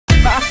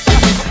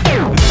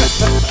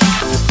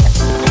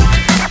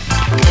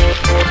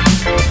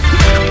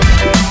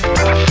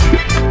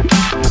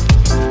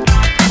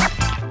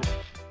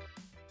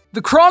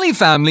The Crawley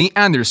family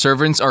and their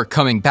servants are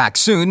coming back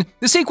soon.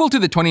 The sequel to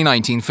the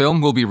 2019 film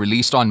will be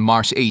released on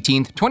March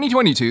 18,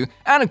 2022,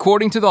 and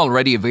according to the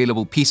already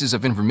available pieces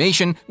of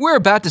information, we're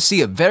about to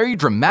see a very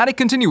dramatic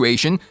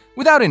continuation.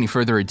 Without any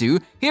further ado,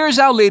 here's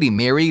how Lady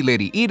Mary,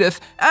 Lady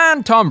Edith,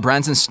 and Tom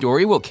Branson's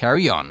story will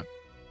carry on.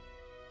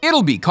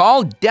 It'll be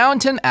called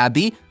Downton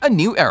Abbey: A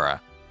New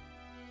Era.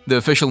 The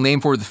official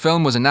name for the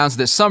film was announced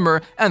this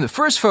summer, and the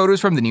first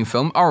photos from the new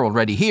film are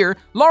already here.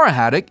 Laura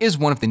Haddock is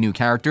one of the new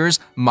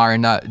characters,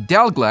 Marina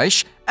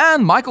Dalgleish,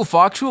 and Michael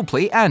Fox will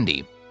play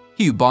Andy.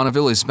 Hugh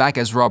Bonneville is back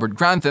as Robert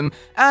Grantham,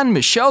 and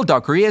Michelle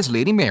Dockery as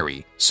Lady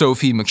Mary.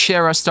 Sophie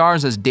McShera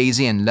stars as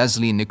Daisy, and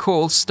Leslie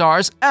Nicole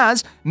stars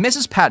as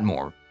Mrs.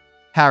 Patmore.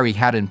 Harry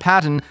Haddon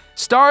Patton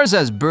stars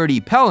as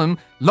Bertie Pelham,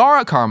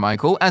 Laura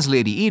Carmichael as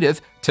Lady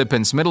Edith,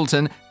 Tippence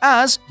Middleton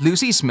as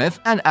Lucy Smith,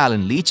 and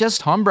Alan Leach as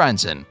Tom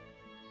Branson.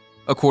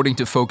 According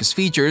to Focus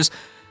Features,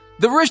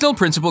 the original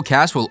principal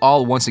cast will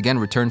all once again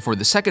return for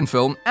the second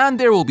film, and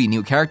there will be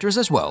new characters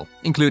as well,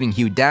 including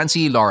Hugh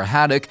Dancy, Laura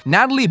Haddock,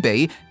 Natalie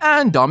Bay,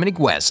 and Dominic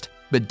West.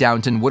 But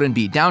Downton wouldn't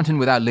be Downton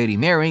without Lady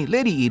Mary,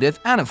 Lady Edith,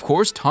 and of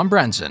course Tom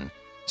Branson.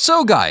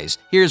 So guys,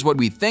 here's what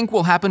we think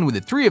will happen with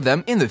the three of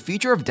them in the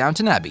future of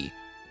Downton Abbey.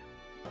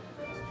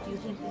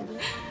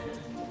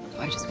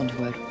 I just want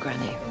a word with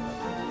Granny.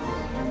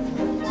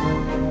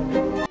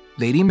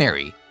 Lady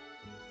Mary.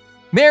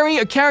 Mary,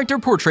 a character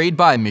portrayed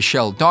by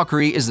Michelle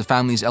Dockery, is the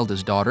family's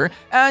eldest daughter,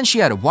 and she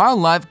had a wild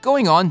life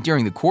going on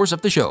during the course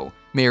of the show.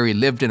 Mary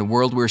lived in a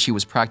world where she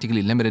was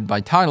practically limited by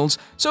titles,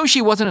 so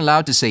she wasn't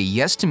allowed to say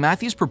yes to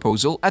Matthew's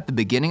proposal at the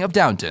beginning of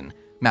Downton.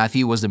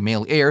 Matthew was the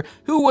male heir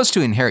who was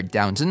to inherit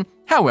Downton.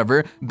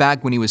 However,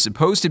 back when he was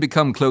supposed to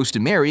become close to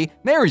Mary,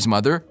 Mary's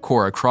mother,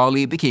 Cora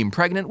Crawley, became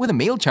pregnant with a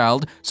male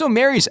child, so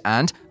Mary's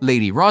aunt,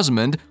 Lady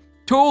Rosamond,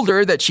 told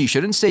her that she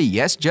shouldn't say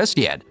yes just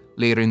yet.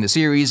 Later in the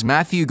series,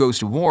 Matthew goes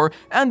to war,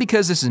 and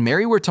because this is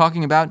Mary we're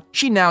talking about,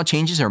 she now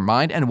changes her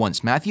mind and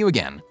wants Matthew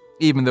again,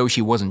 even though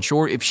she wasn't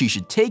sure if she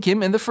should take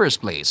him in the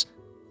first place.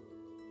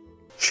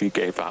 She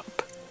gave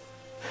up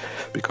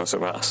because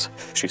of us.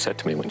 She said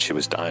to me when she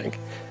was dying,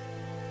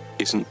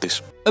 "Isn't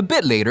this..." A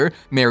bit later,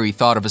 Mary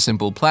thought of a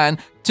simple plan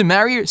to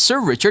marry Sir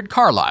Richard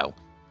Carlisle.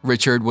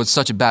 Richard was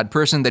such a bad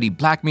person that he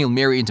blackmailed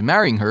Mary into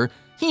marrying her.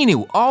 He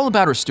knew all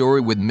about her story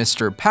with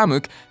Mr.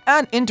 Pamuk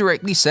and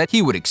indirectly said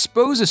he would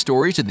expose the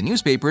story to the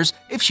newspapers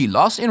if she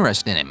lost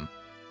interest in him.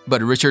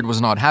 But Richard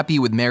was not happy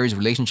with Mary's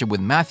relationship with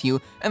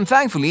Matthew, and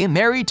thankfully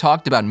Mary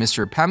talked about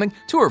Mr. Pamuk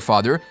to her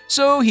father,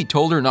 so he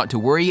told her not to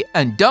worry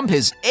and dump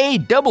his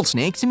double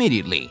snakes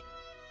immediately.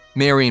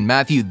 Mary and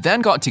Matthew then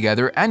got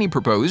together and he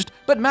proposed,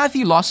 but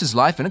Matthew lost his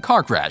life in a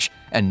car crash,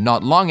 and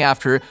not long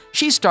after,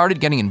 she started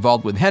getting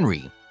involved with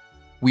Henry.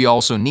 We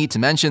also need to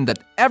mention that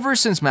ever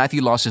since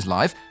Matthew lost his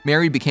life,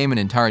 Mary became an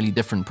entirely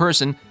different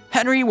person.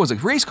 Henry was a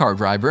race car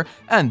driver,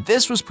 and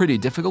this was pretty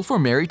difficult for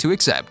Mary to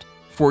accept.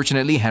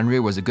 Fortunately, Henry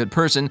was a good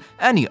person,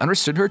 and he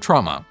understood her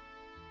trauma.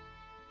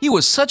 He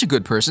was such a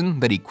good person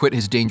that he quit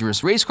his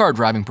dangerous race car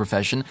driving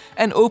profession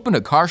and opened a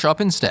car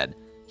shop instead.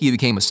 He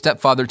became a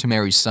stepfather to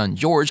Mary's son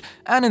George,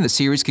 and in the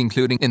series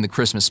concluding in the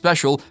Christmas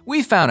special,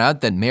 we found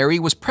out that Mary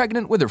was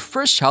pregnant with her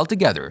first child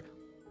together.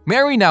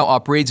 Mary now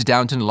operates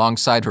Downton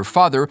alongside her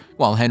father,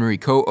 while Henry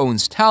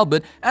co-owns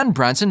Talbot and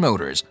Branson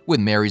Motors, with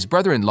Mary's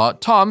brother-in-law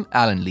Tom,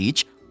 Alan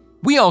Leach.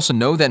 We also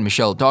know that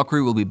Michelle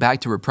Dockery will be back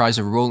to reprise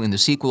her role in the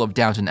sequel of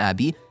Downton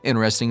Abbey.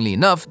 Interestingly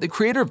enough, the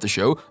creator of the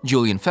show,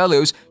 Julian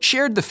Fellowes,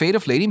 shared the fate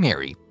of Lady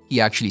Mary.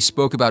 He actually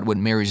spoke about what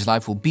Mary's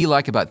life will be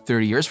like about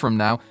 30 years from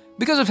now.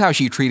 Because of how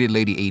she treated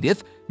Lady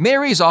Edith,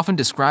 Mary is often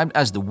described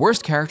as the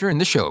worst character in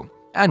the show.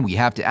 And we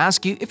have to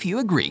ask you if you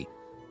agree.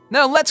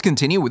 Now let's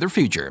continue with her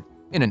future.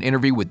 In an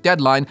interview with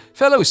Deadline,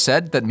 Fellowes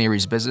said that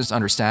Mary's business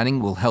understanding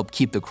will help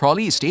keep the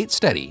Crawley estate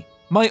steady.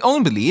 "My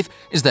own belief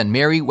is that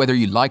Mary, whether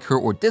you like her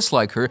or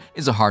dislike her,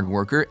 is a hard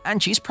worker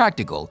and she's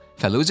practical,"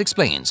 Fellowes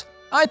explains.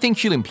 "I think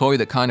she'll employ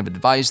the kind of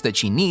advice that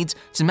she needs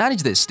to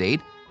manage the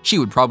estate. She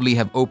would probably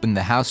have opened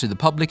the house to the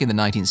public in the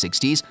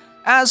 1960s,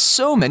 as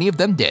so many of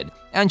them did,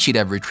 and she'd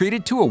have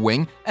retreated to a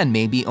wing and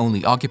maybe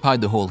only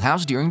occupied the whole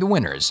house during the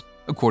winters.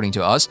 According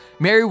to us,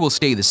 Mary will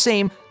stay the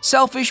same,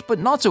 selfish but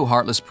not so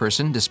heartless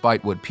person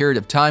despite what period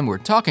of time we're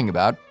talking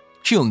about.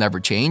 She'll never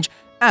change,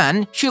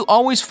 and she'll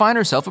always find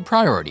herself a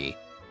priority."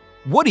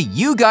 What do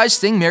you guys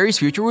think Mary's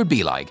future would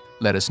be like?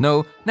 Let us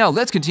know. Now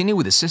let's continue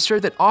with a sister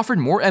that offered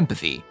more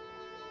empathy.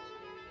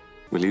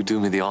 Will you do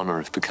me the honor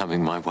of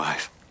becoming my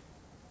wife?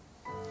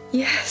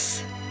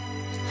 Yes.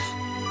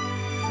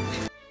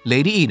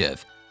 Lady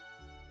Edith.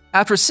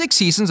 After 6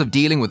 seasons of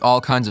dealing with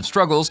all kinds of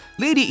struggles,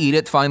 Lady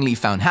Edith finally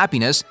found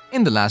happiness.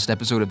 In the last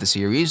episode of the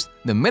series,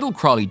 the middle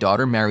Crawley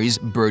daughter marries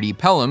Bertie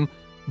Pelham.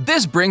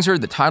 This brings her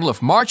the title of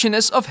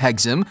Marchioness of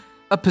Hexham,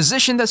 a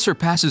position that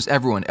surpasses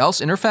everyone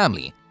else in her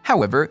family.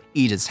 However,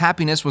 Edith's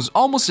happiness was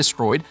almost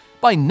destroyed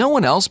by no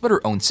one else but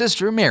her own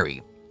sister,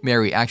 Mary.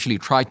 Mary actually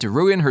tried to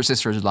ruin her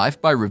sister's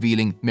life by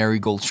revealing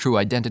Marigold's true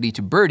identity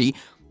to Bertie.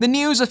 The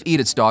news of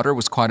Edith's daughter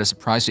was quite a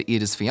surprise to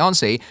Edith's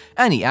fiancé,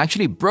 and he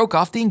actually broke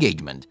off the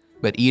engagement.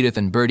 But Edith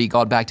and Bertie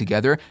got back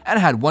together and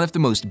had one of the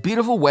most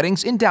beautiful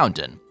weddings in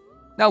Downton.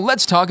 Now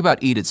let's talk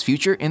about Edith's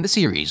future in the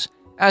series.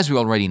 As we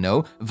already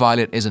know,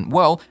 Violet isn't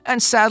well,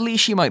 and sadly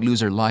she might lose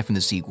her life in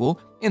the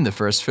sequel. In the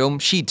first film,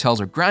 she tells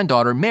her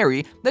granddaughter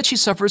Mary that she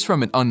suffers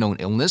from an unknown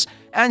illness,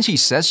 and she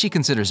says she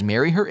considers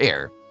Mary her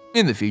heir.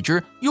 In the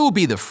future, you'll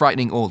be the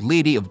frightening old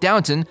lady of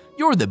Downton,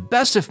 you're the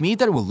best of me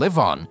that will live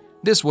on.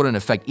 This wouldn't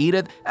affect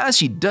Edith, as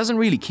she doesn't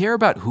really care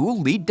about who'll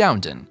lead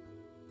Downton.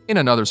 In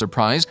another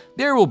surprise,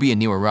 there will be a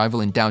new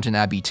arrival in Downton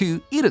Abbey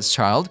 2, Edith's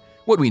child.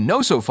 What we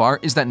know so far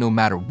is that no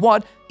matter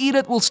what,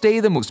 Edith will stay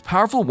the most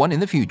powerful one in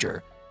the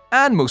future.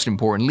 And most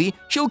importantly,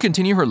 she'll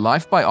continue her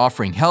life by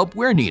offering help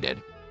where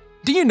needed.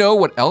 Do you know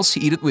what else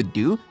Edith would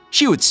do?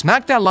 She would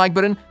smack that like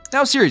button.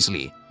 Now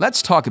seriously,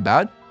 let's talk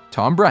about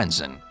Tom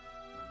Branson.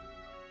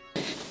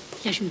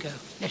 Let him go,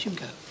 let him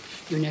go.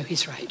 You know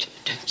he's right.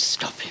 Don't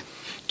stop him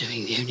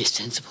doing the only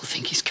sensible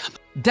thing he's come.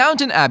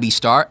 Downton Abbey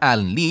star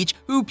Alan Leach,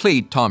 who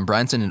played Tom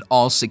Branson in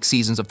all 6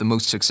 seasons of the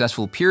most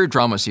successful period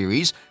drama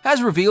series,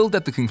 has revealed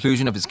that the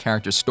conclusion of his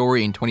character's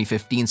story in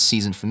 2015's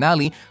season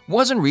finale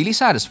wasn't really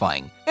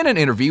satisfying. In an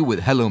interview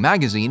with Hello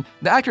magazine,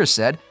 the actor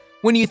said,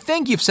 "When you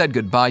think you've said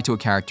goodbye to a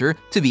character,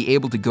 to be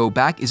able to go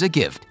back is a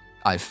gift.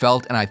 I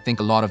felt, and I think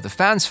a lot of the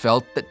fans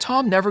felt, that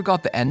Tom never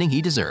got the ending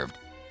he deserved.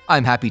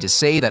 I'm happy to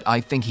say that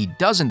I think he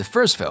does in the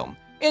first film."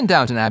 In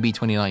Downton Abbey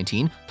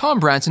 2019, Tom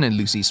Branson and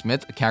Lucy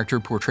Smith, a character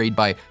portrayed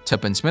by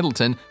Tuppence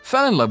Middleton,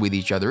 fell in love with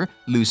each other.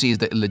 Lucy is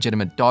the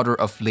illegitimate daughter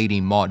of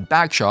Lady Maud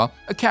Bagshaw,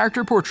 a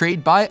character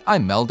portrayed by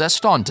Imelda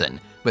Staunton,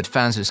 but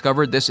fans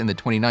discovered this in the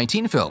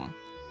 2019 film.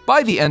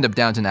 By the end of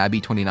Downton Abbey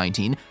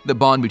 2019, the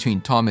bond between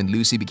Tom and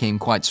Lucy became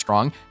quite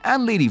strong,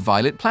 and Lady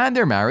Violet planned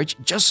their marriage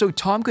just so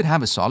Tom could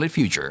have a solid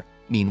future.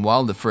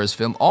 Meanwhile, the first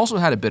film also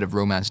had a bit of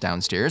romance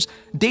downstairs.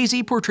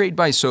 Daisy, portrayed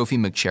by Sophie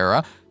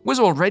McChera, was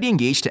already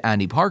engaged to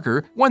Andy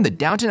Parker when the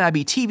Downton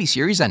Abbey TV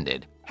series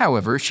ended.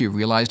 However, she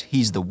realized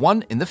he's the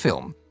one in the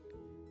film.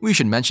 We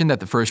should mention that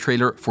the first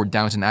trailer for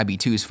Downton Abbey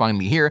 2 is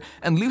finally here,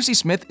 and Lucy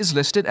Smith is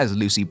listed as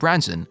Lucy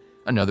Branson.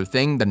 Another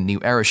thing that a new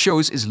era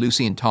shows is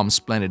Lucy and Tom's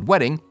splendid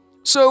wedding.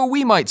 So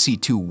we might see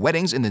 2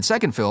 weddings in the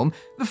second film,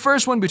 the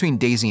first one between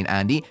Daisy and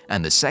Andy,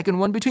 and the second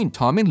one between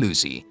Tom and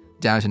Lucy.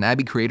 Downton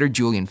Abbey creator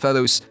Julian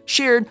Fellowes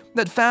shared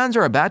that fans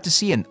are about to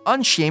see an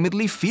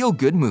unshamedly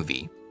feel-good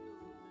movie.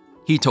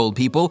 He told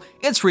people,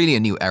 "It's really a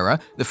new era.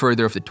 The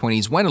further of the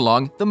 20s went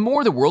along, the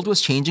more the world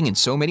was changing in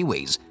so many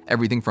ways.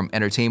 Everything from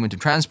entertainment to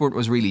transport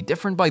was really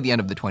different by the end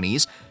of the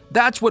 20s.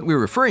 That's what we're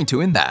referring to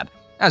in that.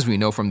 As we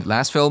know from the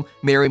last film,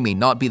 Mary may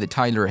not be the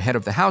title head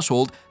of the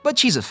household, but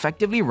she's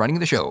effectively running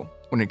the show.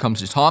 When it comes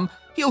to Tom,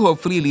 he'll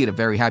hopefully lead a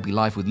very happy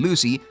life with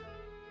Lucy."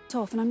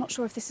 Off, and I'm not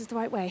sure if this is the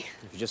right way.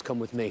 If you just come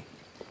with me.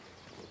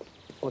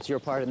 What's your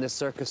part in this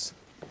circus?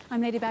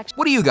 I'm Lady Bagshaw.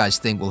 What do you guys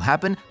think will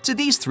happen to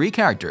these 3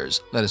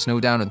 characters? Let us know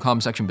down in the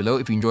comment section below.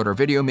 If you enjoyed our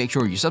video, make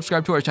sure you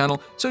subscribe to our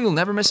channel so you'll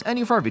never miss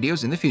any of our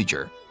videos in the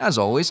future. As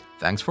always,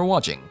 thanks for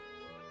watching.